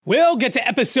We'll get to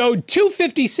episode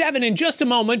 257 in just a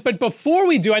moment, but before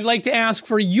we do, I'd like to ask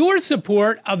for your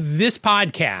support of this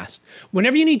podcast.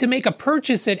 Whenever you need to make a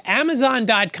purchase at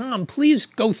Amazon.com, please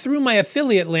go through my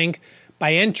affiliate link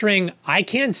by entering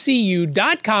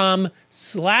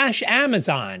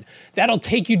ican'tseeyou.com/Amazon. That'll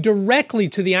take you directly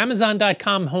to the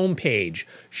Amazon.com homepage.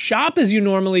 Shop as you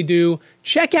normally do,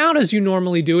 check out as you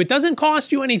normally do. It doesn't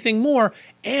cost you anything more,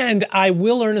 and I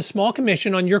will earn a small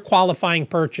commission on your qualifying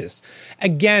purchase.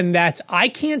 Again, that's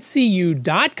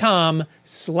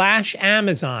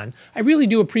ican'tseeyou.com/Amazon. I really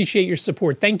do appreciate your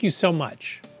support. Thank you so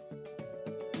much.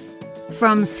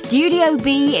 From Studio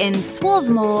B in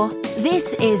Swarthmore, this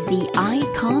is the I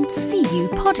Can't See You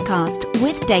podcast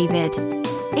with David.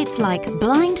 It's like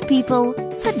blind people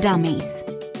for dummies.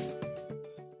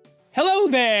 Hello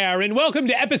there, and welcome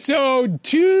to episode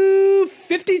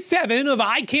 257 of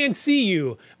I Can't See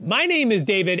You. My name is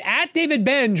David, at David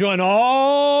Benj on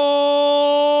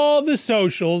all the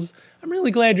socials. I'm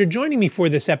really glad you're joining me for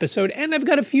this episode, and I've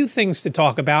got a few things to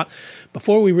talk about.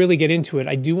 Before we really get into it,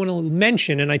 I do want to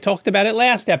mention, and I talked about it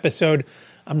last episode,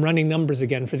 I'm running numbers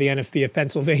again for the NFB of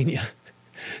Pennsylvania.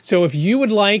 So if you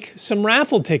would like some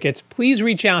raffle tickets, please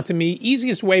reach out to me.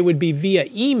 Easiest way would be via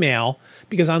email,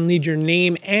 because I'll need your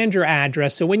name and your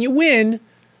address. So when you win,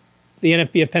 the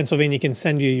NFB of Pennsylvania can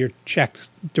send you your checks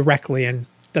directly and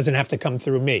doesn't have to come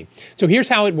through me. So here's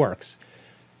how it works.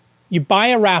 You buy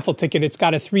a raffle ticket, it's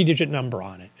got a 3-digit number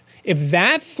on it. If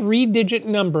that 3-digit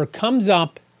number comes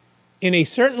up in a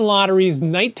certain lottery's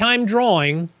nighttime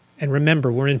drawing, and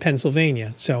remember, we're in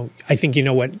Pennsylvania, so I think you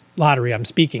know what lottery I'm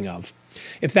speaking of.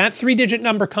 If that 3-digit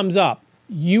number comes up,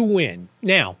 you win.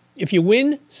 Now, if you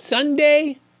win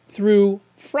Sunday through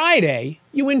Friday,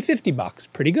 you win $50.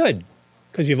 Pretty good,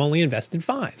 because you've only invested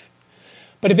 $5.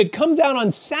 But if it comes out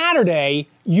on Saturday,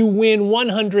 you win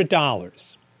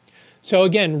 $100. So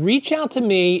again, reach out to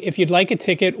me if you'd like a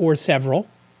ticket or several.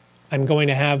 I'm going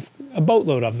to have a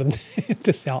boatload of them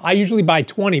to sell. I usually buy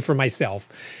 20 for myself,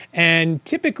 and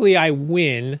typically I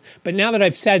win. But now that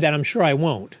I've said that, I'm sure I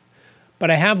won't. But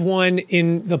I have won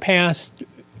in the past,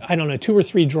 2 or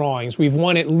 3 drawings. We've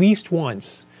won at least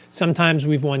once. Sometimes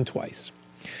we've won twice.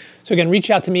 So again, reach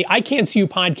out to me,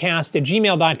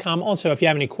 ican'tseeyou@gmail.com. Also, if you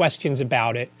have any questions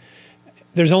about it,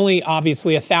 there's only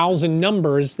obviously 1,000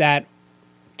 numbers that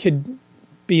could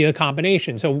be a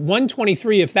combination. So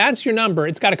 123, if that's your number,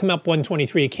 it's got to come up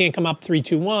 123. It can't come up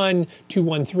 321,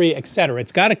 213, etc.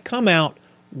 It's got to come out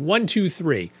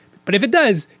 123. But if it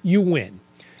does, you win.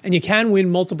 And you can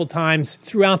win multiple times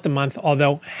throughout the month,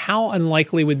 although how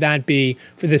unlikely would that be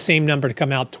for the same number to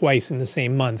come out twice in the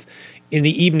same month in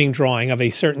the evening drawing of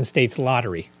a certain state's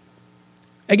lottery?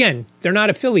 Again, they're not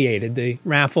affiliated, the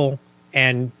raffle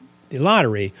and the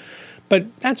lottery, but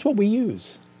that's what we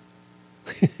use.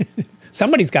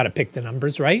 Somebody's got to pick the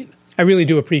numbers, right? I really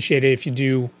do appreciate it if you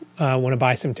do want to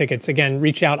buy some tickets. Again,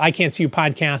 reach out,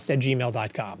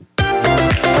 ican'tseeyou@gmail.com.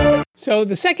 So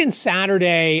the second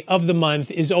Saturday of the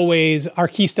month is always our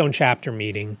Keystone Chapter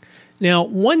meeting. Now,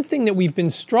 one thing that we've been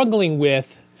struggling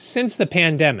with since the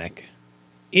pandemic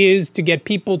is to get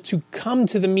people to come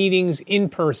to the meetings in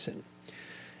person.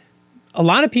 A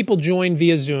lot of people join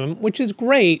via Zoom, which is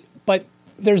great, but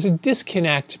there's a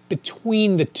disconnect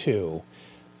between the two.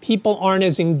 People aren't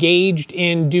as engaged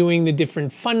in doing the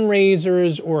different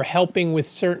fundraisers or helping with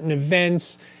certain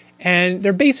events. And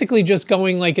they're basically just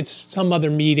going like it's some other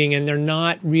meeting, and they're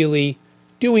not really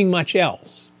doing much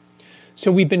else.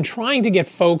 So we've been trying to get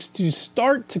folks to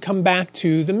start to come back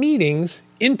to the meetings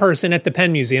in person at the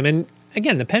Penn Museum. And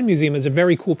again, the Penn Museum is a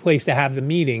very cool place to have the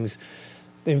meetings.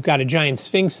 They've got a giant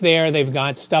Sphinx there. They've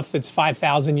got stuff that's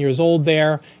 5,000 years old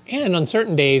there. And on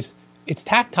certain days, it's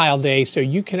tactile day, so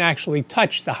you can actually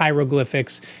touch the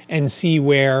hieroglyphics and see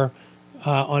where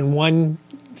on one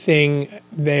thing,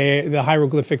 the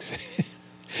hieroglyphics,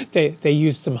 they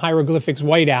used some hieroglyphics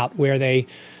whiteout where the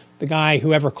guy,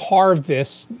 whoever carved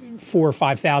this 4,000 or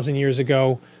 5,000 years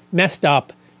ago, messed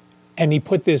up, and he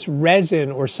put this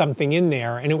resin or something in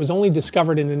there, and it was only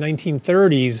discovered in the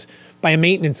 1930s by a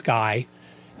maintenance guy,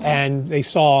 and they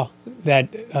saw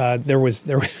that there was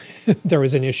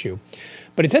an issue.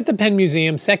 But it's at the Penn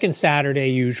Museum, second Saturday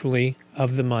usually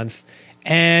of the month.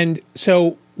 And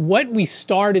so what we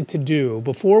started to do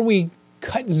before we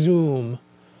cut Zoom,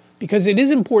 because it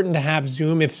is important to have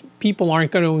Zoom if people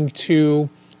aren't going to,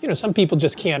 some people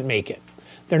just can't make it.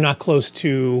 They're not close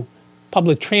to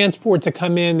public transport to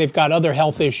come in. They've got other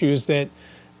health issues that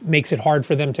makes it hard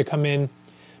for them to come in.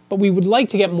 But we would like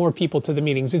to get more people to the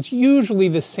meetings. It's usually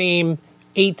the same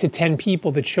 8 to 10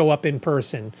 people that show up in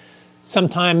person.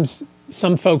 Sometimes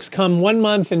some folks come one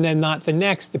month and then not the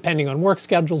next, depending on work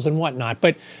schedules and whatnot.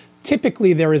 But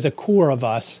typically there is a core of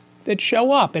us that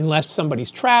show up unless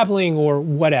somebody's traveling or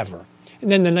whatever.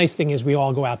 And then the nice thing is we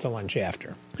all go out to lunch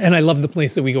after. And I love the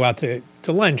place that we go out to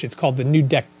lunch. It's called the New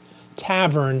Deck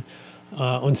Tavern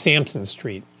on Sampson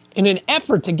Street. In an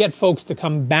effort to get folks to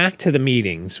come back to the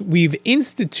meetings, we've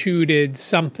instituted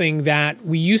something that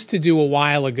we used to do a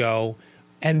while ago,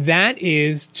 and that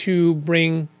is to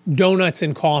bring donuts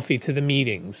and coffee to the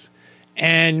meetings.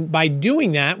 And by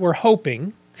doing that, we're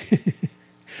hoping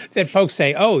that folks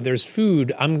say, oh, there's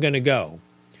food, I'm going to go.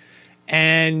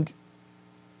 And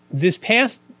this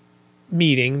past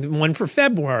meeting, the one for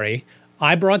February,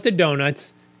 I brought the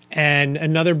donuts and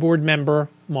another board member,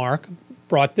 Mark,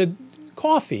 brought the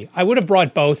coffee. I would have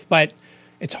brought both, but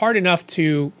it's hard enough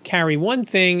to carry one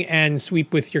thing and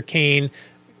sweep with your cane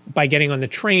by getting on the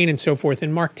train and so forth.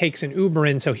 And Mark takes an Uber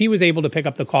in, so he was able to pick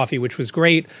up the coffee, which was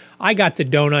great. I got the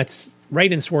donuts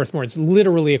right in Swarthmore. It's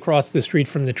literally across the street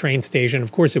from the train station.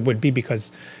 Of course it would be,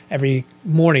 because every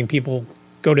morning people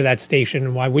go to that station,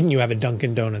 and why wouldn't you have a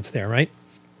Dunkin' Donuts there, right?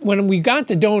 When we got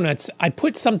the donuts, I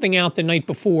put something out the night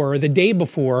before or the day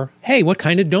before, hey, what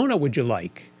kind of donut would you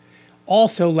like?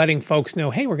 Also letting folks know,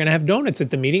 hey, we're going to have donuts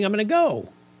at the meeting. I'm going to go.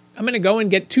 I'm going to go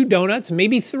and get 2 donuts,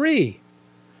 maybe 3.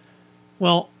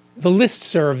 Well, the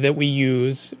listserv that we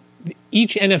use,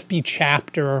 each NFB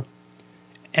chapter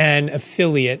and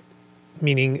affiliate,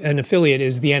 meaning an affiliate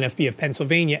is the NFB of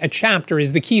Pennsylvania, a chapter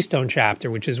is the Keystone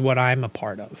chapter, which is what I'm a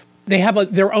part of. They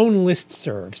have their own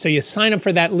listserv. So you sign up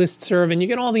for that listserv and you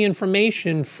get all the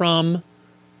information from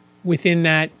within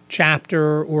that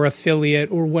chapter or affiliate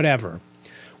or whatever.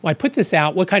 Well, I put this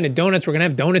out, what kind of donuts? We're going to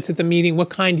have donuts at the meeting. What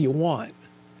kind do you want?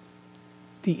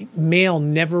 The mail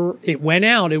never, it went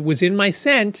out. It was in my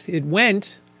sent. It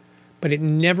went, but it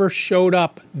never showed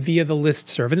up via the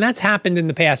listserv. And that's happened in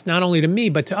the past, not only to me,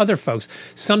 but to other folks.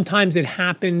 Sometimes it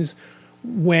happens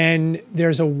when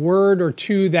there's a word or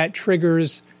two that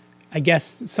triggers, I guess,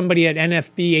 somebody at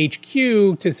NFB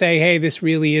HQ to say, hey, this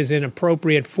really isn't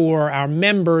appropriate for our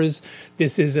members.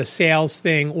 This is a sales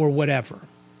thing or whatever.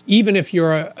 Even if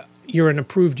you're an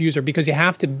approved user, because you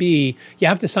have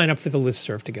to sign up for the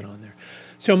listserv to get on there.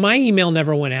 So my email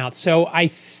never went out. So I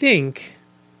think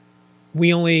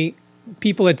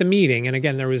people at the meeting, and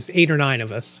again, there was 8 or 9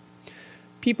 of us,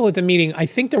 people at the meeting, I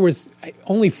think there was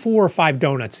only 4 or 5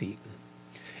 donuts eaten.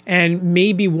 And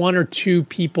maybe 1 or 2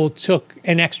 people took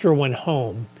an extra one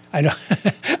home. I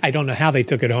don't know how they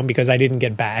took it home because I didn't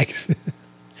get bags.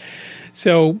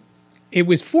 So it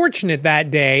was fortunate that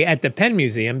day at the Penn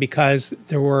Museum because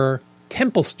there were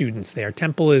Temple students there.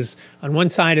 Temple is on one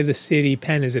side of the city.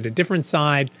 Penn is at a different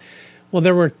side. Well,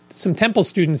 there were some Temple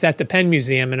students at the Penn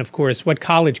Museum. And of course, what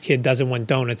college kid doesn't want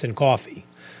donuts and coffee?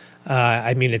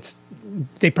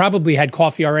 They probably had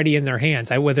coffee already in their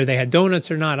hands. Whether they had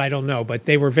donuts or not, I don't know. But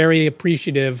they were very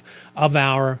appreciative of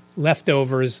our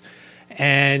leftovers.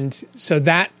 And so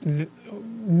that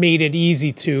made it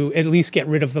easy to at least get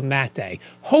rid of them that day.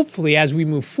 Hopefully, as we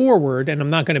move forward, and I'm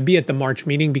not going to be at the March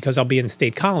meeting because I'll be in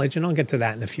State College, and I'll get to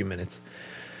that in a few minutes.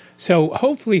 So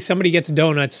hopefully somebody gets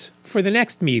donuts for the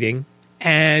next meeting,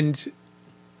 and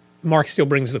Mark still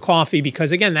brings the coffee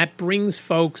because, again, that brings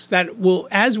folks that will,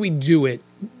 as we do it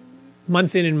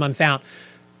month in and month out,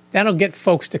 that'll get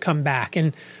folks to come back.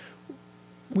 And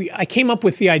I came up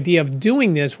with the idea of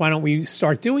doing this. Why don't we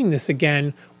start doing this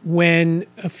again? When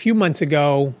a few months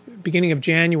ago, beginning of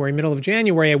January, middle of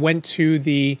January, I went to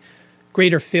the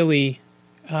Greater Philly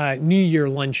New Year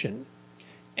luncheon.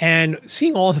 And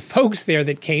seeing all the folks there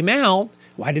that came out,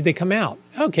 why did they come out?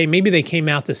 Okay, maybe they came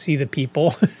out to see the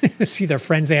people, see their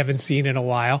friends they haven't seen in a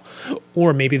while,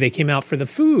 or maybe they came out for the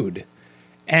food.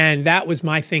 And that was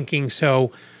my thinking.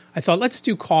 So I thought, let's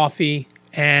do coffee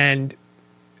and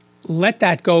let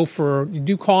that go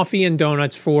do coffee and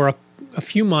donuts for a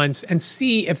few months and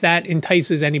see if that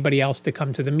entices anybody else to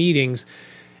come to the meetings,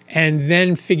 and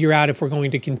then figure out if we're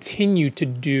going to continue to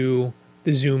do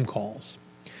the Zoom calls.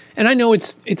 And I know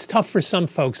it's tough for some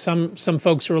folks. Some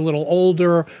folks are a little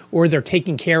older, or they're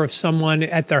taking care of someone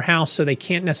at their house, so they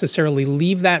can't necessarily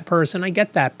leave that person. I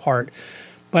get that part.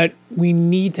 But we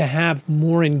need to have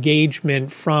more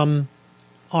engagement from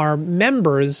our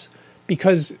members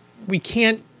because we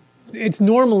can't. It's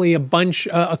normally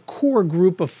a core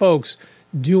group of folks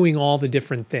doing all the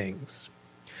different things.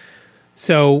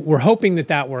 So we're hoping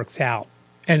that works out.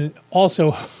 And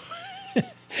also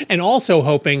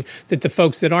hoping that the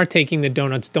folks that are taking the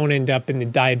donuts don't end up in the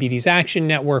Diabetes Action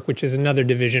Network, which is another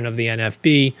division of the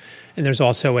NFB. And there's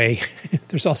also a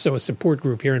support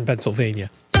group here in Pennsylvania.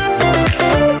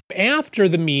 After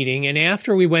the meeting and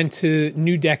after we went to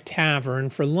New Deck Tavern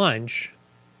for lunch,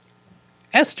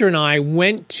 Esther and I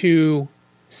went to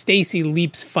Stacy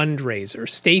Leaps fundraiser.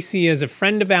 Stacy is a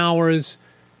friend of ours.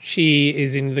 She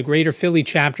is in the Greater Philly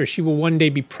chapter. She will one day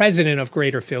be president of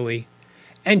Greater Philly.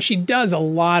 And she does a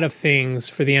lot of things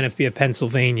for the NFB of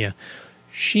Pennsylvania.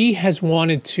 She has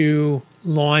wanted to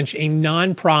launch a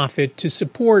nonprofit to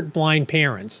support blind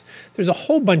parents. There's a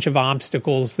whole bunch of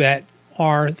obstacles that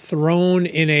are thrown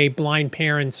in a blind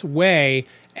parent's way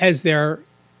as their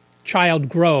child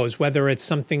grows, whether it's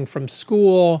something from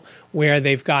school where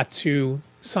they've got to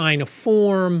sign a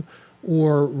form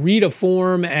or read a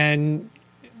form and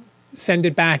send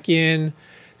it back in.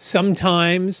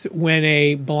 Sometimes when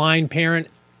a blind parent,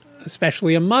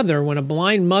 especially a mother, when a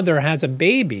blind mother has a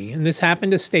baby, and this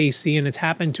happened to Stacy and it's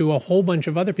happened to a whole bunch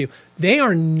of other people, they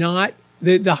are not,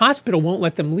 the hospital won't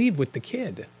let them leave with the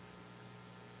kid.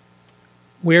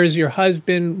 Where's your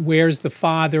husband? Where's the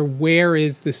father? Where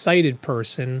is the sighted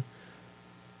person?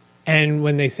 And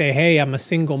when they say, hey, I'm a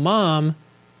single mom,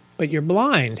 but you're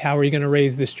blind, how are you going to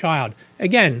raise this child?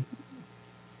 Again,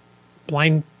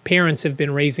 blind parents have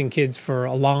been raising kids for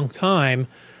a long time.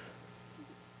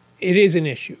 It is an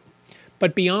issue.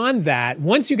 But beyond that,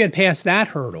 once you get past that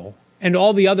hurdle and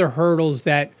all the other hurdles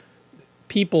that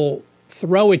people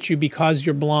throw at you because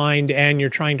you're blind and you're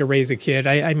trying to raise a kid,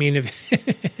 I mean,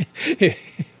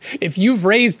 if you've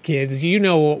raised kids, you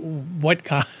know what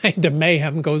kind of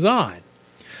mayhem goes on.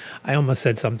 I almost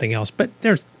said something else, but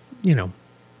there's,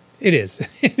 it is.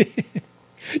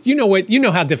 You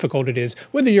know how difficult it is,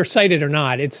 whether you're sighted or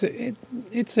not. It's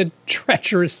a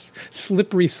treacherous,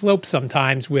 slippery slope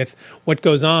sometimes with what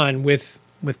goes on with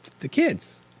the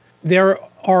kids. There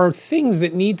are things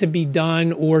that need to be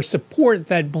done or support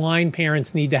that blind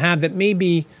parents need to have that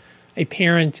maybe a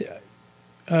parent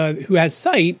who has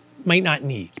sight might not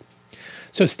need.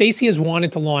 So Stacy has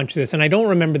wanted to launch this, and I don't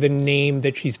remember the name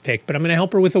that she's picked, but I'm going to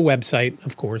help her with a website,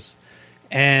 of course.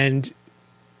 And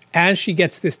as she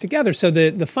gets this together, so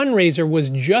the fundraiser was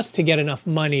just to get enough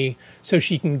money so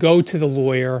she can go to the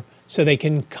lawyer so they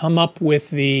can come up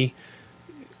with the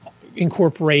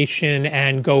incorporation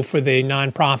and go for the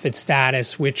nonprofit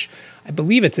status, which I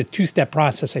believe it's a two-step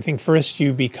process. I think first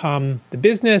you become the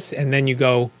business, and then you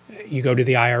go to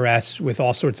the IRS with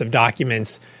all sorts of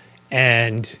documents,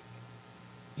 and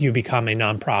you become a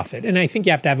nonprofit. And I think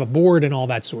you have to have a board and all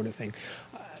that sort of thing.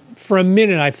 For a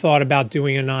minute, I've thought about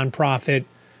doing a nonprofit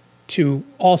to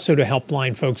help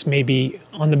blind folks, maybe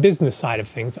on the business side of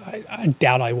things. I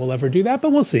doubt I will ever do that,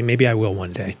 but we'll see. Maybe I will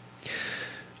one day.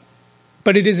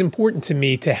 But it is important to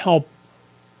me to help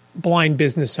blind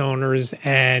business owners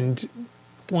and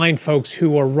blind folks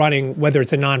who are running, whether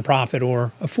it's a nonprofit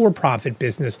or a for-profit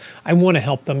business. I want to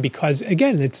help them because,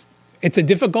 again, it's a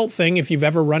difficult thing. If you've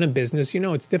ever run a business,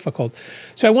 it's difficult.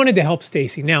 So I wanted to help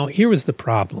Stacy. Now, here was the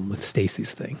problem with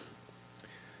Stacy's thing.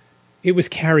 It was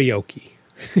karaoke.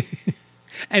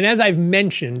 And as I've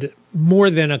mentioned more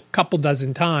than a couple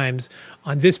dozen times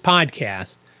on this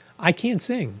podcast, I can't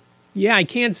sing. Yeah, I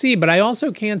can't see, but I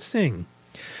also can't sing.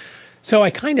 So I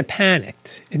kind of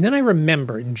panicked. And then I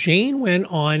remembered Jane went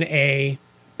on a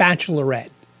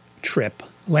bachelorette trip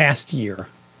last year,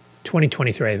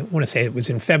 2023. I want to say it was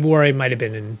in February, it might have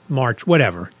been in March,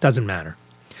 whatever, doesn't matter.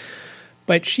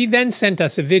 But she then sent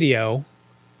us a video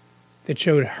that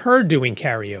showed her doing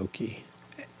karaoke.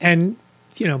 And,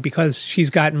 because she's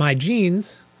got my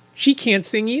genes, she can't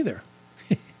sing either.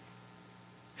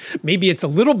 Maybe it's a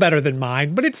little better than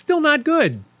mine, but it's still not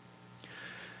good.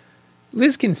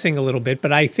 Liz can sing a little bit,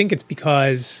 but I think it's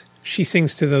because she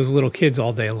sings to those little kids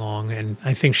all day long, and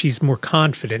I think she's more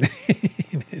confident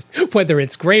in it. Whether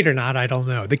it's great or not, I don't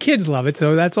know. The kids love it,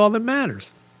 so that's all that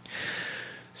matters.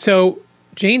 So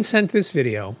Jane sent this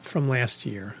video from last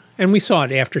year, and we saw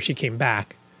it after she came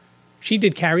back. She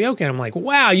did karaoke, and I'm like,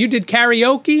 wow, you did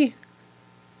karaoke?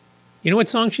 You know what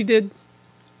song she did?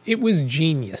 It was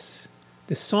genius.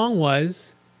 The song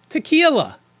was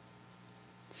Tequila.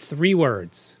 3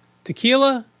 words.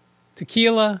 Tequila,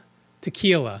 tequila,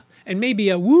 tequila. And maybe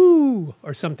a woo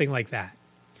or something like that.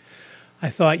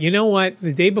 I thought, you know what?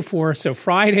 The day before, so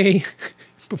Friday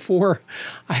before,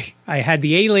 I had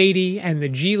the A lady and the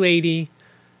G lady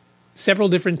several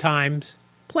different times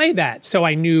play that. So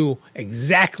I knew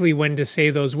exactly when to say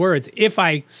those words. If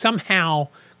I somehow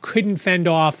couldn't fend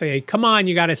off a, come on,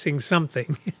 you got to sing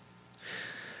something.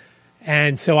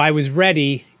 And so I was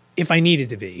ready if I needed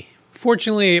to be.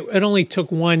 Fortunately, it only took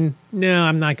one, no,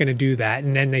 I'm not going to do that.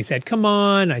 And then they said, come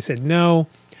on. I said, no.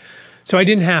 So I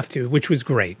didn't have to, which was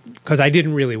great because I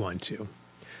didn't really want to.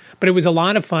 But it was a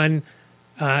lot of fun.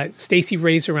 Stacy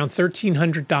raised around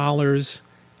 $1,300.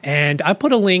 And I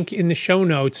put a link in the show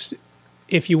notes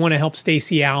if you want to help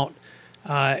Stacy out.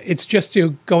 It's just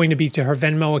going to be to her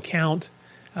Venmo account.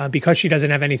 because she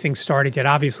doesn't have anything started yet.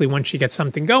 Obviously, once she gets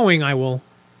something going, I will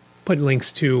put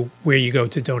links to where you go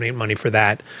to donate money for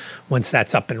that once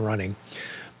that's up and running.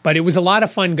 But it was a lot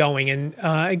of fun going. And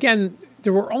again,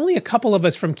 there were only a couple of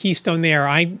us from Keystone there.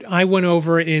 I went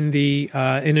over in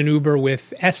an Uber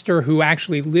with Esther, who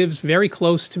actually lives very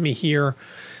close to me here.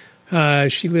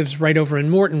 She lives right over in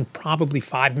Morton, probably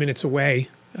 5 minutes away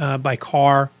by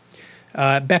car.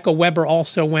 Becca Weber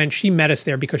also went. She met us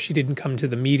there because she didn't come to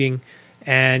the meeting.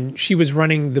 And she was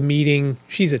running the meeting.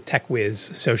 She's a tech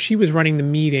whiz. So she was running the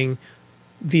meeting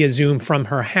via Zoom from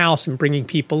her house and bringing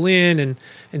people in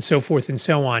and so forth and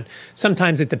so on.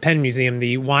 Sometimes at the Penn Museum,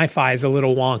 the Wi-Fi is a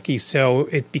little wonky, so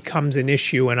it becomes an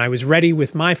issue. And I was ready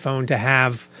with my phone to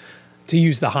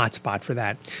use the hotspot for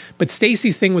that. But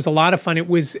Stacy's thing was a lot of fun. It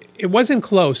wasn't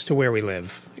close to where we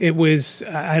live. It was,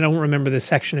 I don't remember the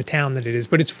section of town that it is,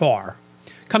 but it's far.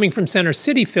 Coming from Center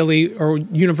City, Philly, or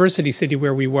University City,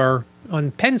 where we were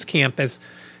on Penn's campus,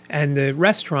 and the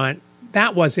restaurant,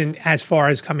 that wasn't as far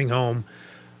as coming home.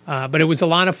 But it was a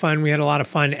lot of fun. We had a lot of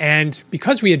fun. And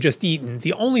because we had just eaten,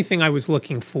 the only thing I was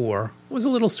looking for was a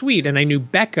little sweet. And I knew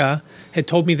Becca had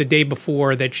told me the day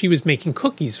before that she was making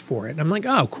cookies for it. And I'm like,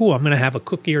 oh, cool. I'm going to have a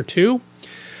cookie or two.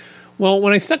 Well,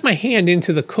 when I stuck my hand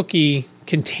into the cookie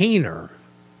container,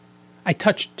 I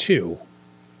touched two.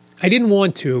 I didn't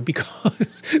want to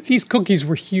because these cookies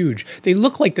were huge. They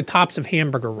look like the tops of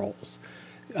hamburger rolls,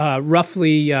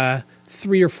 roughly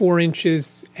 3 or 4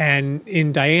 inches and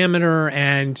in diameter,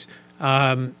 and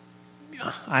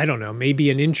I don't know,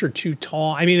 maybe an inch or two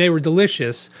tall. I mean, they were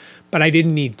delicious, but I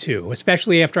didn't need two,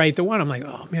 especially after I ate the one. I'm like,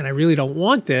 oh man, I really don't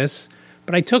want this,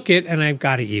 but I took it and I've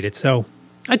got to eat it. So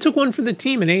I took one for the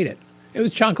team and ate it. It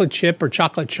was chocolate chip or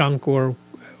chocolate chunk or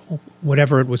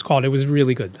whatever it was called. It was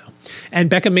really good though. And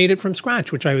Becca made it from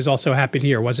scratch, which I was also happy to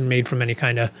hear. It wasn't made from any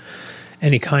kind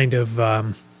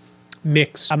of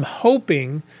mix. I'm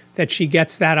hoping that she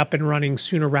gets that up and running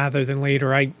sooner rather than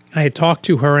later. I had talked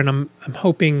to her, and I'm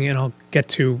hoping, and I'll get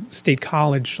to State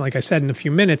College, like I said, in a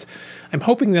few minutes. I'm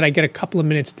hoping that I get a couple of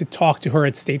minutes to talk to her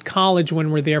at State College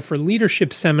when we're there for a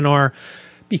leadership seminar,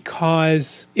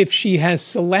 because if she has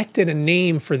selected a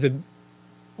name for the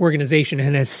organization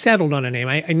and has settled on a name,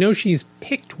 I know she's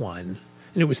picked one,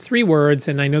 and it was 3 words,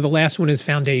 and I know the last one is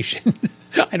foundation.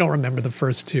 I don't remember the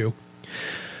first 2.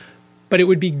 But it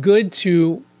would be good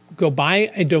to go buy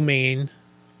a domain,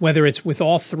 whether it's with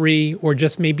all 3 or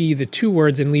just maybe the 2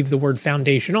 words and leave the word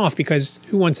foundation off, because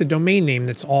who wants a domain name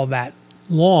that's all that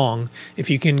long if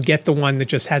you can get the one that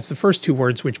just has the first 2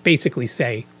 words, which basically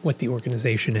say what the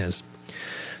organization is.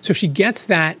 So if she gets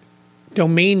that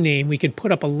domain name, we could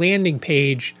put up a landing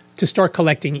page to start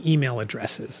collecting email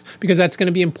addresses, because that's going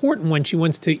to be important when she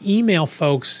wants to email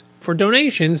folks for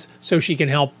donations so she can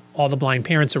help all the blind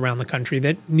parents around the country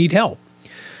that need help.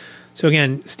 So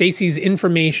again, Stacy's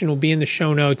information will be in the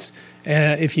show notes.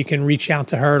 If you can reach out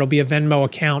to her, it'll be a Venmo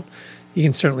account. You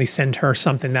can certainly send her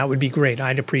something. That would be great.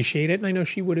 I'd appreciate it, and I know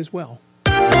she would as well.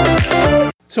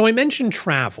 So I mentioned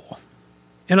travel,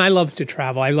 and I love to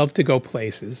travel. I love to go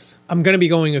places. I'm going to be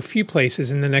going a few places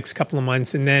in the next couple of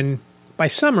months, and then by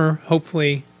summer,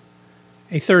 hopefully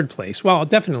a third place. Well,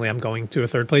 definitely I'm going to a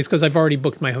third place because I've already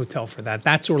booked my hotel for that.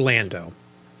 That's Orlando.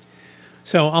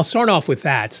 So I'll start off with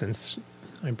that since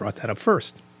I brought that up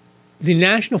first. The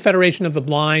National Federation of the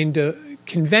Blind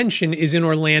convention is in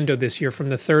Orlando this year from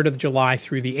the 3rd of July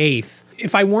through the 8th.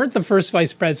 If I weren't the first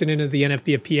vice president of the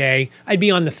NFBPA, I'd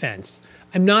be on the fence.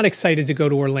 I'm not excited to go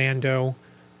to Orlando.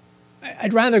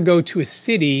 I'd rather go to a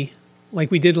city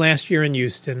like we did last year in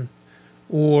Houston,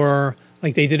 or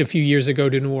like they did a few years ago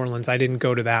to New Orleans. I didn't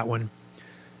go to that one.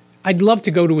 I'd love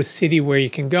to go to a city where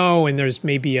you can go and there's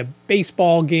maybe a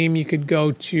baseball game you could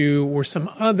go to or some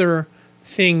other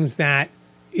things that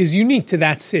is unique to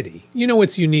that city. You know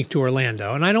what's unique to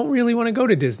Orlando, and I don't really want to go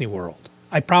to Disney World.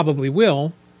 I probably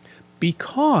will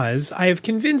because I have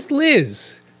convinced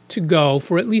Liz to go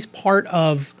for at least part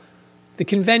of the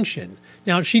convention.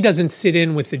 Now, she doesn't sit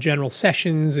in with the general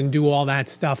sessions and do all that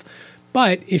stuff,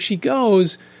 but if she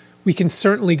goes, we can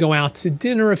certainly go out to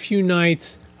dinner a few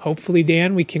nights. Hopefully,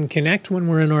 Dan, we can connect when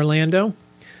we're in Orlando.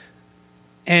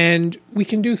 And we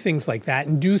can do things like that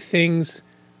and do things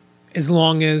as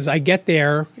long as I get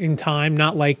there in time,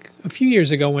 not like a few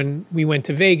years ago when we went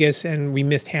to Vegas and we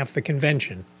missed half the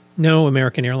convention. No,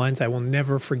 American Airlines, I will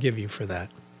never forgive you for that.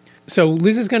 So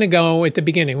Liz is going to go at the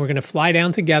beginning. We're going to fly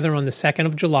down together on the 2nd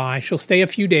of July. She'll stay a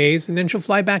few days, and then she'll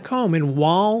fly back home. And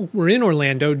while we're in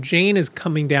Orlando, Jane is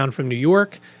coming down from New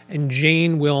York, and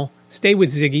Jane will stay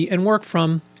with Ziggy and work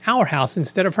from our house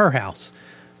instead of her house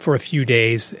for a few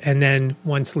days. And then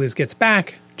once Liz gets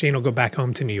back, Jane will go back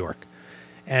home to New York.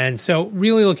 And so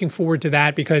really looking forward to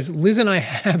that because Liz and I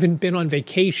haven't been on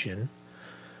vacation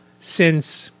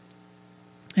since,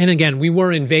 and again, we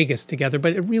were in Vegas together,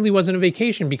 but it really wasn't a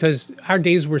vacation because our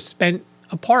days were spent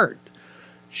apart.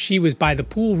 She was by the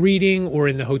pool reading or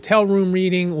in the hotel room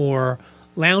reading or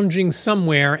lounging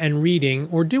somewhere and reading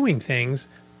or doing things.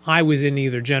 I was in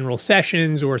either general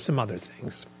sessions or some other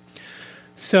things.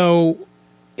 So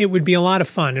it would be a lot of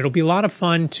fun. It'll be a lot of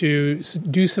fun to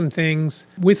do some things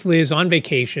with Liz on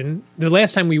vacation. The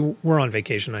last time we were on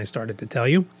vacation, I started to tell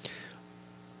you,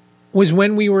 was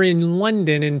when we were in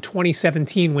London in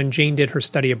 2017 when Jane did her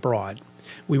study abroad.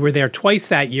 We were there twice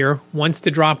that year, once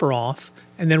to drop her off,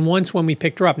 and then once when we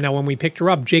picked her up. Now, when we picked her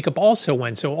up, Jacob also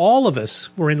went. So all of us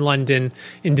were in London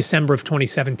in December of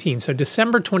 2017. So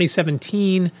December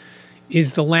 2017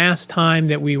 is the last time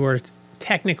that we were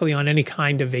technically on any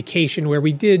kind of vacation where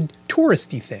we did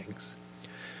touristy things.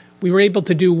 We were able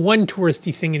to do one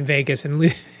touristy thing in Vegas, and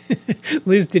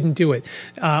Liz didn't do it.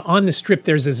 On the Strip,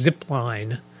 there's a zip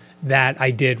line that I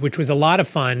did, which was a lot of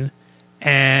fun.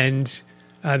 And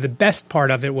the best part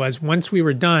of it was once we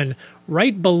were done,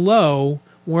 right below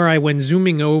where I went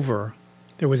zooming over,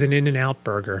 there was an In-N-Out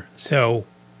burger. So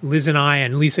Liz and I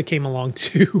and Lisa came along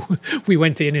too. We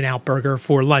went to In-N-Out Burger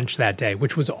for lunch that day,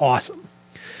 which was awesome.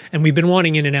 And we've been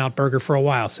wanting In-N-Out Burger for a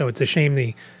while, so it's a shame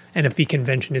the NFB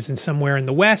convention isn't somewhere in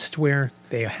the West where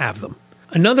they have them.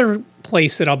 Another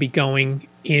place that I'll be going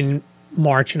in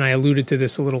March, and I alluded to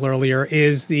this a little earlier,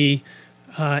 is the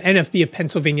NFB of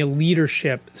Pennsylvania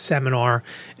Leadership Seminar.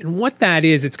 And what that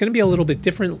is, it's going to be a little bit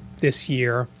different this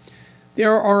year.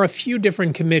 There are a few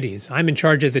different committees. I'm in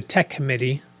charge of the tech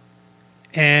committee.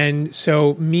 And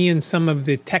so me and some of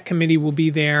the tech committee will be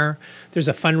there. There's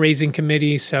a fundraising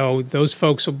committee, so those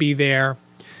folks will be there.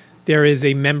 There is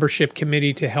a membership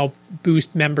committee to help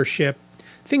boost membership,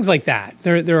 things like that.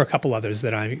 There are a couple others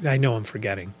that I know I'm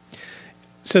forgetting.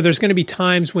 So there's going to be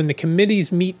times when the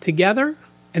committees meet together,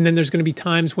 and then there's going to be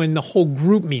times when the whole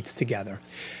group meets together.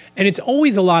 And it's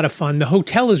always a lot of fun. The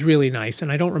hotel is really nice,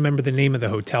 and I don't remember the name of the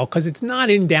hotel because it's not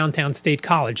in downtown State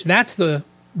College. That's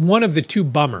one of the two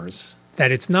bummers,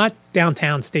 that it's not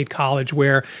downtown State College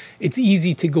where it's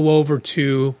easy to go over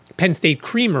to Penn State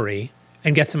Creamery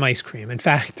and get some ice cream. In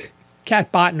fact,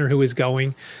 Kat Botner, who is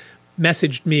going,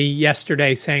 messaged me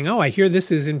yesterday saying, "Oh, I hear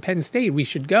this is in Penn State. We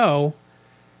should go."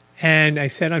 And I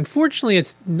said, unfortunately,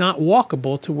 it's not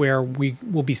walkable to where we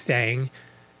will be staying,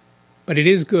 but it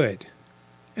is good.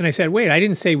 And I said, wait, I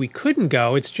didn't say we couldn't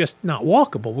go. It's just not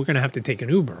walkable. We're going to have to take an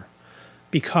Uber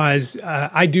because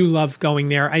I do love going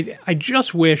there. I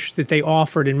just wish that they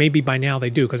offered, and maybe by now they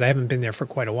do because I haven't been there for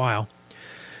quite a while.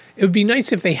 It would be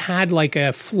nice if they had like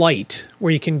a flight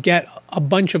where you can get a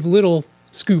bunch of little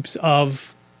scoops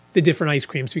of the different ice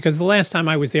creams, because the last time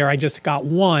I was there, I just got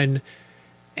one.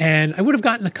 And I would have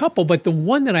gotten a couple, but the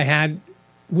one that I had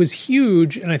was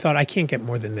huge, and I thought, I can't get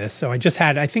more than this. So I just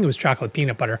had, I think it was chocolate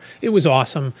peanut butter. It was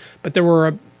awesome, but there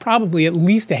were probably at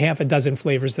least a half a dozen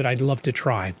flavors that I'd love to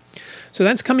try. So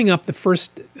that's coming up the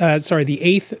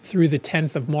 8th through the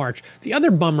 10th of March. The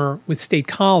other bummer with State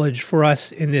College for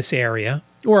us in this area,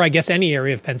 or I guess any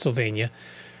area of Pennsylvania,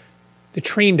 the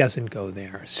train doesn't go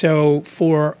there. So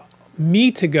for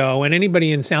me to go, and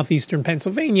anybody in southeastern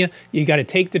Pennsylvania, you got to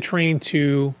take the train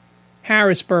to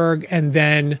Harrisburg, and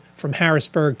then from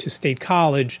Harrisburg to State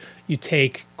College, you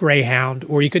take Greyhound,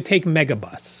 or you could take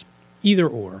Megabus, either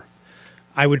or.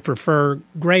 I would prefer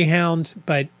Greyhound,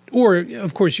 or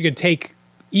of course you could take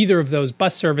either of those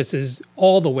bus services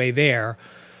all the way there,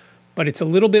 but it's a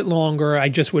little bit longer. I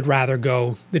just would rather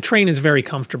go. The train is very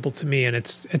comfortable to me, and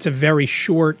it's a very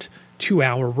short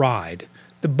 2-hour ride.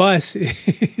 The bus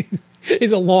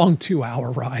is a long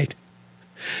 2-hour ride.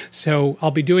 So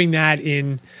I'll be doing that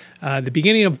in the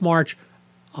beginning of March.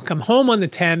 I'll come home on the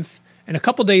 10th, and a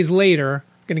couple days later,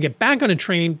 I'm going to get back on a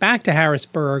train back to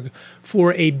Harrisburg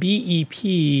for a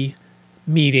BEP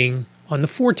meeting on the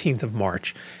 14th of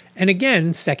March. And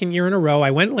again, second year in a row.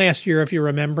 I went last year, if you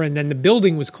remember, and then the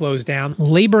building was closed down.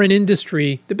 Labor and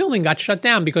Industry, the building got shut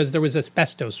down because there was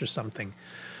asbestos or something.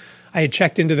 I had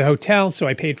checked into the hotel, so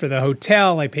I paid for the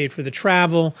hotel, I paid for the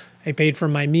travel, I paid for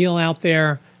my meal out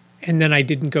there, and then I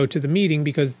didn't go to the meeting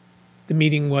because the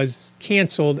meeting was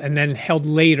canceled and then held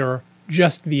later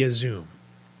just via Zoom.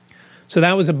 So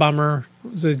that was a bummer.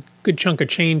 It was a good chunk of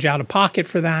change out of pocket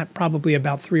for that, probably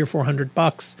about $300 or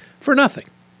 $400 for nothing.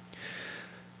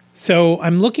 So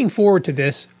I'm looking forward to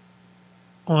this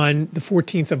on the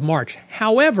 14th of March.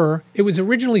 However, it was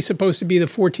originally supposed to be the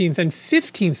 14th and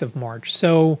 15th of March.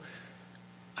 So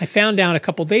I found out a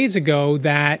couple days ago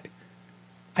that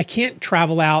I can't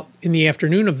travel out in the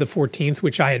afternoon of the 14th,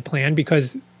 which I had planned,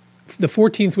 because the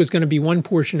 14th was going to be one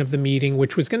portion of the meeting,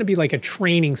 which was going to be like a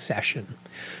training session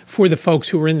for the folks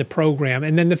who were in the program.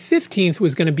 And then the 15th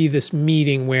was going to be this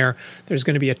meeting where there's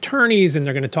going to be attorneys and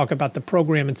they're going to talk about the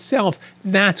program itself.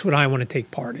 That's what I want to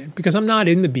take part in because I'm not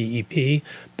in the BEP,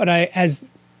 but as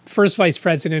first vice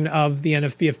president of the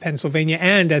NFB of Pennsylvania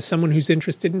and as someone who's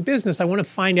interested in business, I want to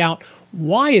find out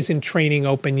why isn't training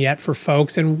open yet for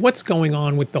folks and what's going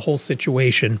on with the whole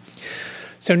situation.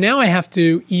 So now I have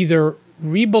to either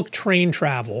rebook train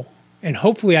travel, and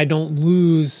hopefully I don't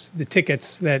lose the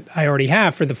tickets that I already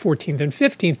have for the 14th and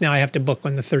 15th. Now I have to book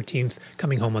on the 13th,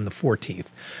 coming home on the 14th.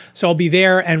 So I'll be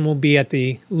there and we'll be at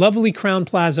the lovely Crowne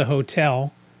Plaza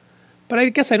Hotel. But I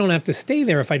guess I don't have to stay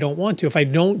there if I don't want to. If I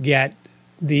don't get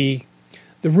the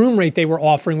room rate they were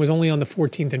offering was only on the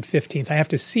 14th and 15th. I have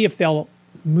to see if they'll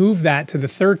move that to the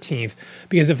 13th,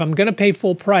 because if I'm going to pay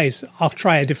full price, I'll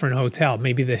try a different hotel,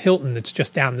 maybe the Hilton that's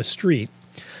just down the street.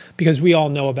 Because we all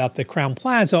know about the Crowne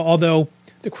Plaza, although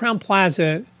the Crowne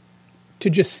Plaza, to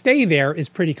just stay there is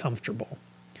pretty comfortable.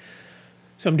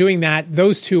 So I'm doing that.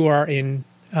 Those two are in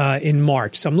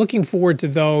March. So I'm looking forward to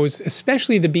those,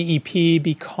 especially the BEP,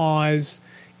 because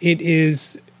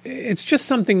it's just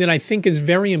something that I think is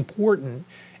very important.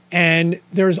 And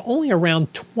there's only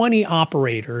around 20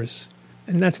 operators,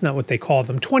 and that's not what they call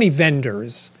them, 20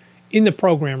 vendors in the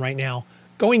program right now.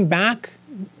 Going back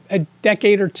a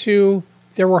decade or two,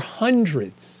 there were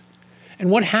hundreds. And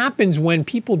what happens when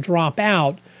people drop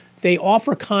out, they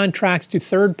offer contracts to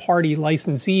third-party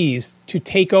licensees to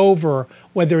take over,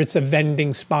 whether it's a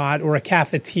vending spot or a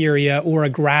cafeteria or a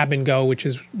grab-and-go, which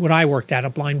is what I worked at, a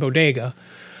blind bodega.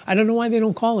 I don't know why they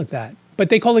don't call it that, but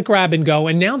they call it grab-and-go,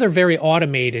 and now they're very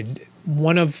automated.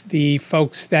 One of the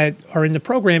folks that are in the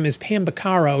program is Pam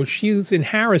Baccaro. She's in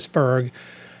Harrisburg,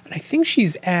 and I think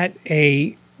she's at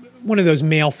one of those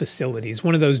mail facilities,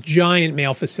 one of those giant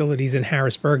mail facilities in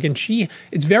Harrisburg. And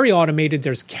it's very automated.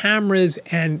 There's cameras,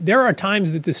 and there are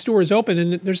times that the store is open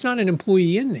and there's not an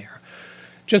employee in there.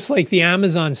 Just like the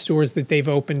Amazon stores that they've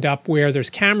opened up where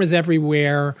there's cameras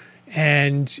everywhere,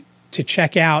 and to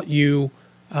check out, you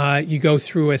go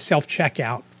through a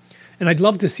self-checkout. And I'd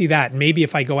love to see that. Maybe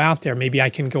if I go out there, maybe I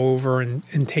can go over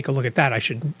and take a look at that.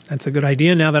 That's a good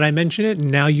idea now that I mention it.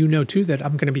 And now you know, too, that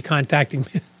I'm going to be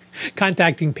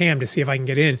contacting Pam to see if I can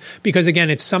get in. Because, again,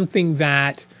 it's something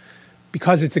that,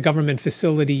 because it's a government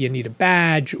facility, you need a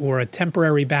badge or a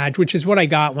temporary badge, which is what I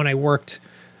got when I worked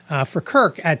for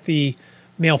Kirk at the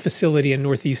mail facility in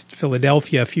Northeast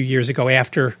Philadelphia a few years ago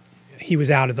after he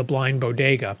was out of the blind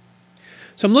bodega.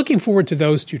 So I'm looking forward to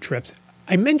those two trips.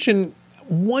 I mentioned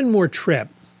one more trip,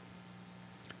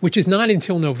 which is not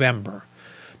until November.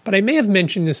 But I may have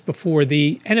mentioned this before.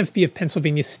 The NFB of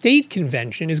Pennsylvania State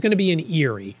Convention is going to be in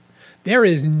Erie. There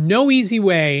is no easy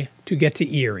way to get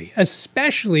to Erie,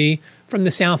 especially from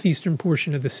the southeastern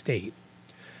portion of the state.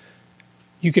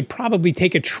 You could probably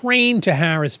take a train to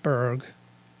Harrisburg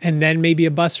and then maybe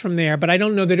a bus from there, but I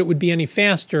don't know that it would be any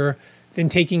faster than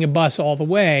taking a bus all the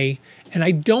way. And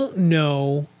I don't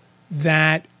know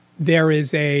that there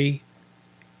is a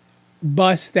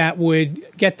bus that would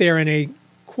get there in a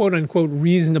quote-unquote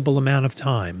reasonable amount of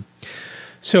time.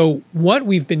 So what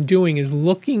we've been doing is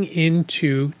looking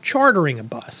into chartering a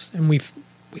bus, and we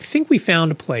think we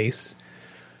found a place.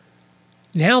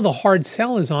 Now the hard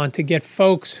sell is on to get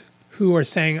folks who are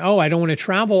saying, oh, I don't want to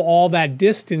travel all that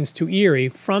distance to Erie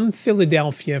from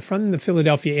Philadelphia, from the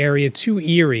Philadelphia area to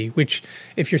Erie, which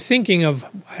if you're thinking of,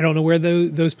 I don't know where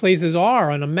those places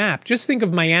are on a map, just think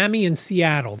of Miami and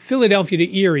Seattle. Philadelphia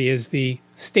to Erie is the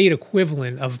state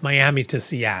equivalent of Miami to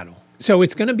Seattle. So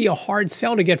it's going to be a hard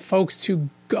sell to get folks to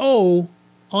go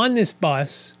on this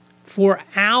bus for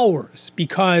hours,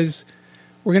 because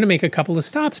we're going to make a couple of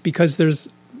stops because there's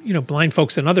blind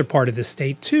folks in other part of the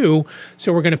state too.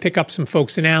 So we're going to pick up some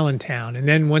folks in Allentown. And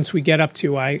then once we get up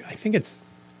to, I think it's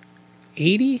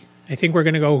 80, I think we're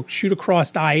going to go shoot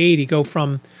across I-80,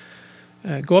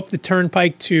 go up the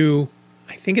turnpike to,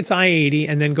 I think it's I-80,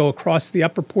 and then go across the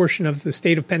upper portion of the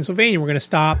state of Pennsylvania. We're going to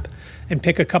stop and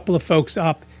pick a couple of folks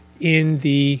up in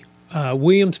the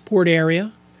Williamsport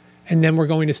area. And then we're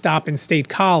going to stop in State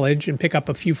College and pick up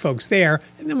a few folks there.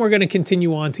 And then we're going to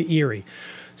continue on to Erie.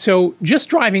 So just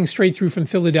driving straight through from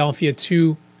Philadelphia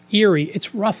to Erie,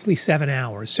 it's roughly 7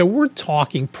 hours. So we're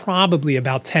talking probably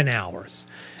about 10 hours.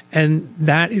 And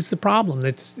that is the problem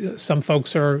that some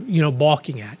folks are,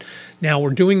 balking at. Now,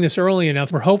 we're doing this early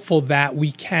enough. We're hopeful that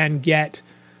we can get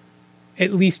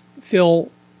at least fill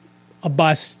a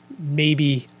bus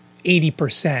maybe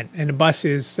 80%. And a bus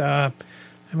is, I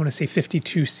want to say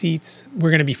 52 seats.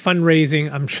 We're going to be fundraising.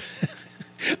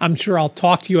 I'm sure I'll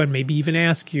talk to you and maybe even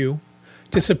ask you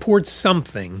to support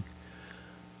something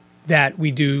that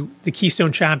we do. The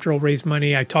Keystone chapter will raise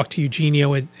money. I talked to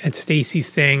Eugenio at Stacy's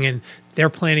thing, and they're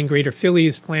planning, Greater Philly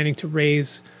is planning to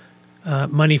raise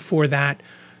money for that.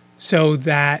 So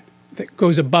that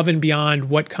goes above and beyond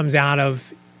what comes out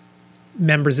of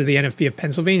members of the NFB of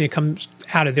Pennsylvania, comes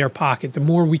out of their pocket. The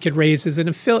more we could raise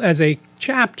as a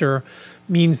chapter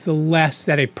means the less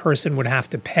that a person would have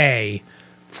to pay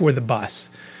for the bus.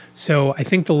 So I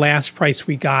think the last price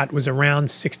we got was around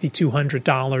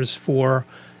 $6,200 for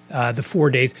the 4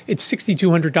 days. It's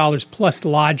 $6,200 plus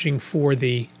lodging for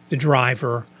the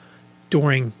driver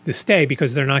during the stay,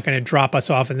 because they're not going to drop us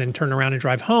off and then turn around and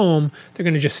drive home. They're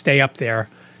going to just stay up there,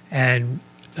 and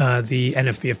the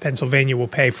NFB of Pennsylvania will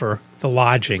pay for the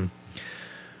lodging.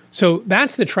 So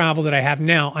that's the travel that I have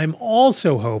now. I'm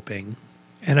also hoping,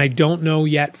 and I don't know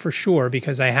yet for sure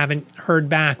because I haven't heard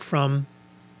back from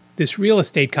this real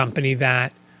estate company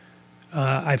that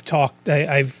I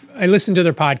listened to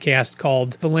their podcast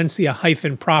called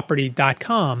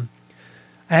Valencia-property.com.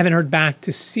 I haven't heard back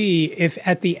to see if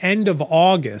at the end of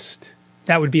August,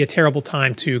 that would be a terrible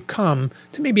time to come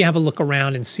to maybe have a look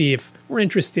around and see if we're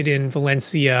interested in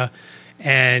Valencia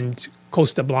and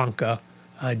Costa Blanca,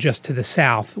 just to the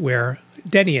south where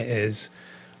Denia is,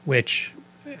 which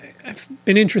I've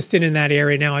been interested in that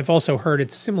area. Now, I've also heard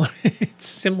it's similar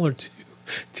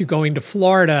to going to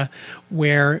Florida,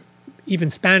 where even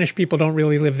Spanish people don't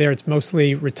really live there. It's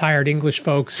mostly retired English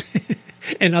folks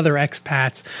and other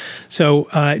expats. So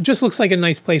it just looks like a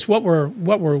nice place. What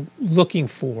we're looking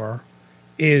for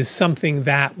is something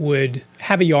that would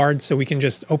have a yard so we can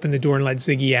just open the door and let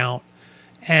Ziggy out,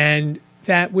 and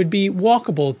that would be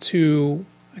walkable to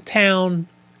a town,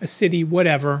 a city,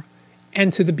 whatever,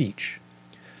 and to the beach.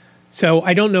 So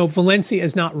I don't know, Valencia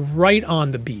is not right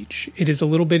on the beach. It is a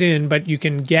little bit in, but you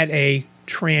can get a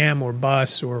tram or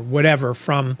bus or whatever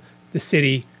from the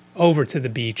city over to the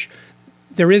beach.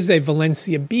 There is a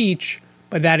Valencia beach,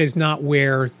 but that is not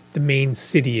where the main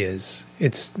city is.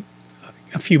 It's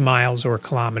a few miles or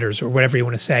kilometers or whatever you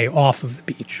want to say off of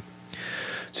the beach.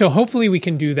 So hopefully we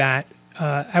can do that.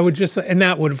 And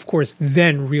that would, of course,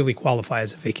 then really qualify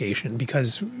as a vacation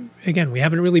because, again, we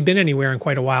haven't really been anywhere in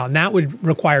quite a while. And that would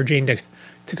require Jane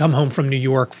to come home from New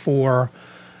York for,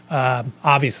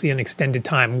 obviously, an extended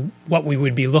time. What we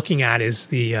would be looking at is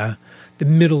the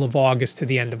middle of August to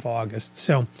the end of August.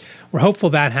 So we're hopeful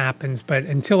that happens. But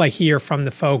until I hear from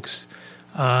the folks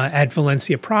at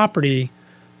Valencia Property,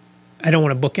 I don't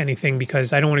want to book anything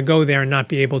because I don't want to go there and not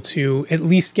be able to at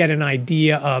least get an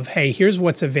idea of, hey, here's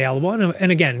what's available.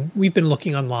 And again, we've been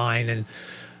looking online, and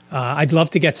I'd love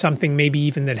to get something maybe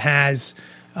even that has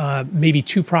maybe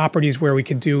two properties where we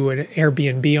could do an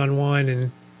Airbnb on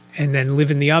one and then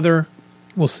live in the other.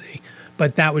 We'll see.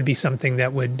 But that would be something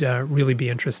that would really be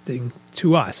interesting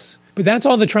to us. But that's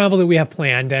all the travel that we have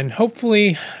planned. And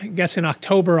hopefully, I guess in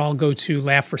October, I'll go to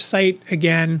Laugh for Sight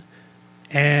again.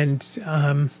 And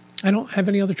I don't have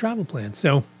any other travel plans.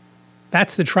 So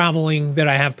that's the traveling that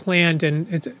I have planned.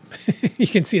 And it's you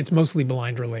can see it's mostly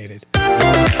blind related.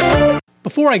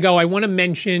 Before I go, I want to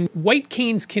mention White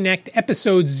Canes Connect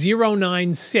episode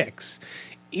 096.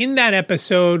 In that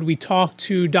episode, we talked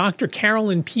to Dr.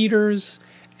 Carolyn Peters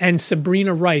and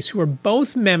Sabrina Rice, who are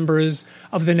both members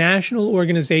of the National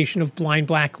Organization of Blind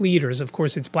Black Leaders. Of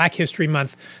course, it's Black History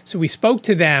Month, so we spoke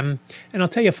to them, and I'll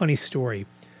tell you a funny story.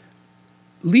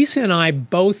 Lisa and I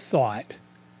both thought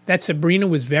that Sabrina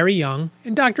was very young,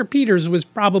 and Dr. Peters was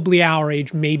probably our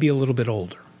age, maybe a little bit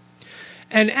older.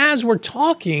 And as we're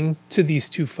talking to these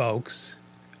two folks,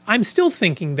 I'm still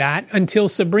thinking that until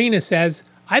Sabrina says,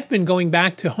 I've been going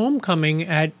back to homecoming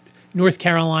at North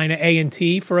Carolina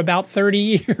A&T for about 30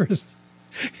 years.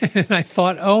 And I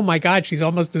thought, oh my God, she's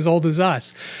almost as old as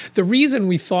us. The reason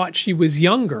we thought she was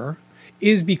younger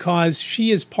is because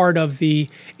she is part of the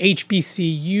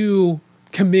HBCU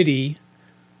committee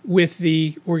with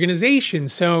the organization.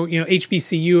 So,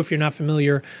 HBCU, if you're not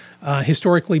familiar,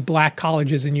 historically black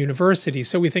colleges and universities.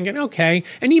 So we're thinking, okay.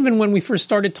 And even when we first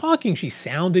started talking, she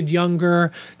sounded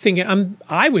younger.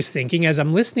 I was thinking as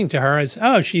I'm listening to her as,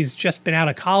 oh, she's just been out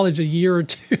of college a year or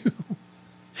two.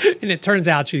 And it turns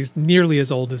out she's nearly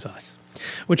as old as us,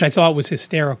 which I thought was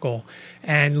hysterical.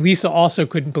 And Lisa also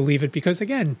couldn't believe it because,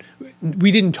 again,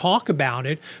 we didn't talk about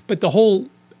it, but the whole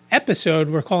episode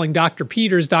we're calling Dr.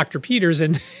 Peters,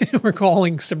 and we're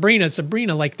calling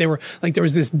Sabrina, like there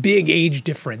was this big age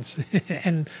difference.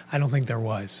 And I don't think there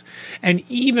was. And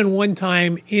even one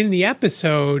time in the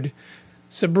episode,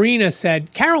 Sabrina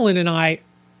said, Carolyn and I,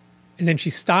 and then she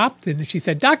stopped and she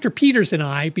said, Dr. Peters and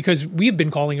I, because we've been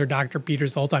calling her Dr.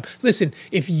 Peters the whole time. Listen,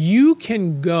 if you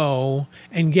can go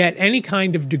and get any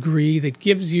kind of degree that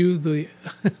gives you the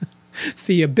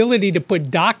the ability to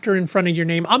put doctor in front of your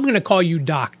name. I'm going to call you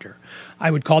doctor.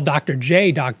 I would call Dr.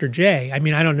 J, Dr. J. I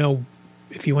mean, I don't know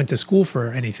if you went to school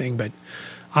for anything, but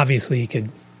obviously you could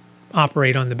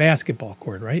operate on the basketball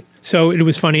court, right? So it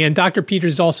was funny. And Dr.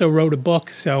 Peters also wrote a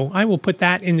book, so I will put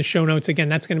that in the show notes. Again,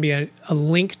 that's going to be a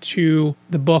link to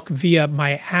the book via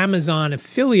my Amazon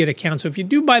affiliate account. So if you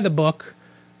do buy the book,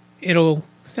 it'll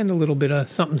send a little bit of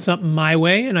something my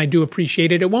way, and I do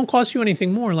appreciate it. It won't cost you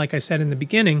anything more, like I said in the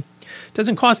beginning. It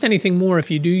doesn't cost anything more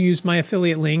if you do use my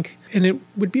affiliate link, and it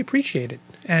would be appreciated.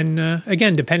 And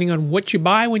again, depending on what you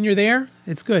buy when you're there,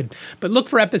 it's good. But look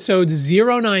for episode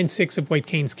 096 of White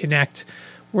Canes Connect,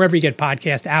 wherever you get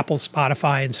podcasts, Apple,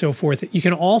 Spotify, and so forth. You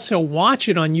can also watch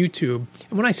it on YouTube.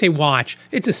 And when I say watch,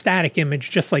 it's a static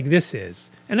image just like this is.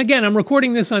 And again, I'm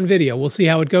recording this on video. We'll see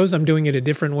how it goes. I'm doing it a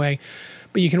different way.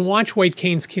 But you can watch White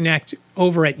Canes Connect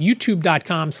over at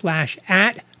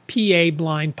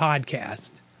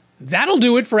youtube.com/@PABlindPodcast. That'll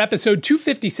do it for episode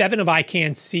 257 of I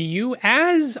Can't See You.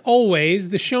 As always,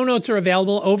 the show notes are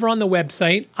available over on the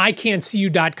website,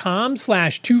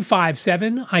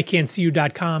 ican'tseeyou.com/257,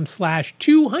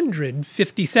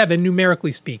 ican'tseeyou.com/257,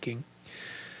 numerically speaking.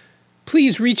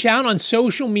 Please reach out on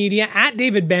social media at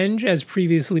David Benj, as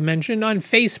previously mentioned, on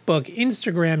Facebook,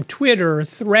 Instagram, Twitter,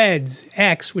 Threads,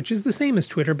 X, which is the same as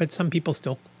Twitter, but some people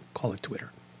still call it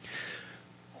Twitter.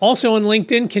 Also on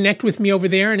LinkedIn, connect with me over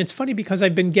there. And it's funny because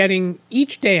I've been getting,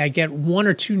 each day I get 1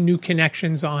 or 2 new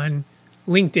connections on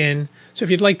LinkedIn. So if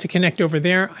you'd like to connect over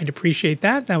there, I'd appreciate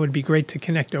that. That would be great to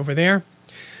connect over there.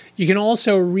 You can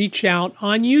also reach out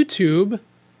on YouTube,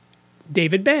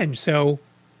 David Benj. So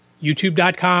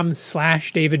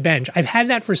youtube.com/David Benj. I've had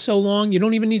that for so long, you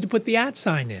don't even need to put the @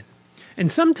 sign in.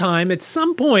 And sometime, at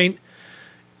some point,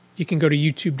 you can go to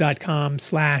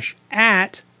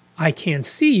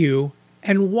youtube.com/@ICan'tSeeYou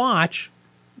and watch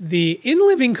the in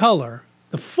living color,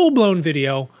 the full-blown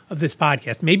video of this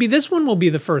podcast. Maybe this one will be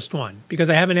the first one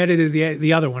because I haven't edited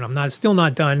the other one. I'm still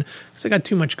not done because I got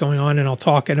too much going on, and I'll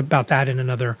talk about that in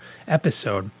another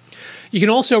episode. You can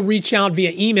also reach out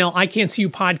via email,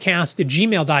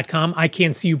 ican'tseeyouPodcast@gmail.com,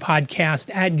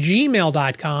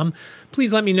 ican'tseeyouPodcast@gmail.com.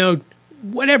 Please let me know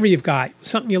whatever you've got,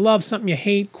 something you love, something you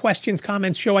hate, questions,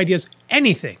 comments, show ideas,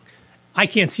 anything.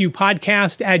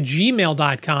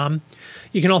 ican'tseeyouPodcast@gmail.com.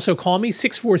 You can also call me,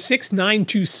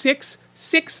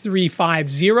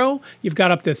 646-926-6350. You've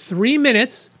got up to 3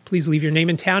 minutes. Please leave your name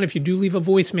and town if you do leave a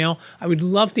voicemail. I would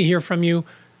love to hear from you.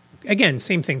 Again,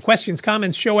 same thing. Questions,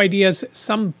 comments, show ideas,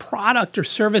 some product or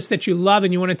service that you love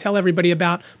and you want to tell everybody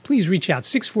about, please reach out,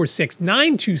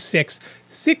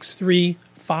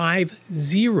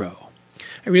 646-926-6350.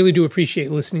 I really do appreciate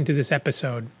listening to this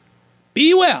episode.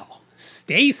 Be well,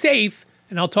 stay safe,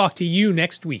 and I'll talk to you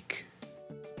next week.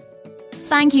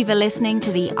 Thank you for listening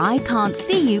to the I Can't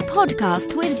See You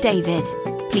podcast with David.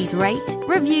 Please rate,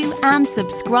 review, and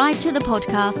subscribe to the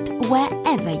podcast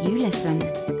wherever you listen.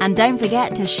 And don't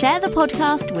forget to share the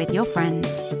podcast with your friends.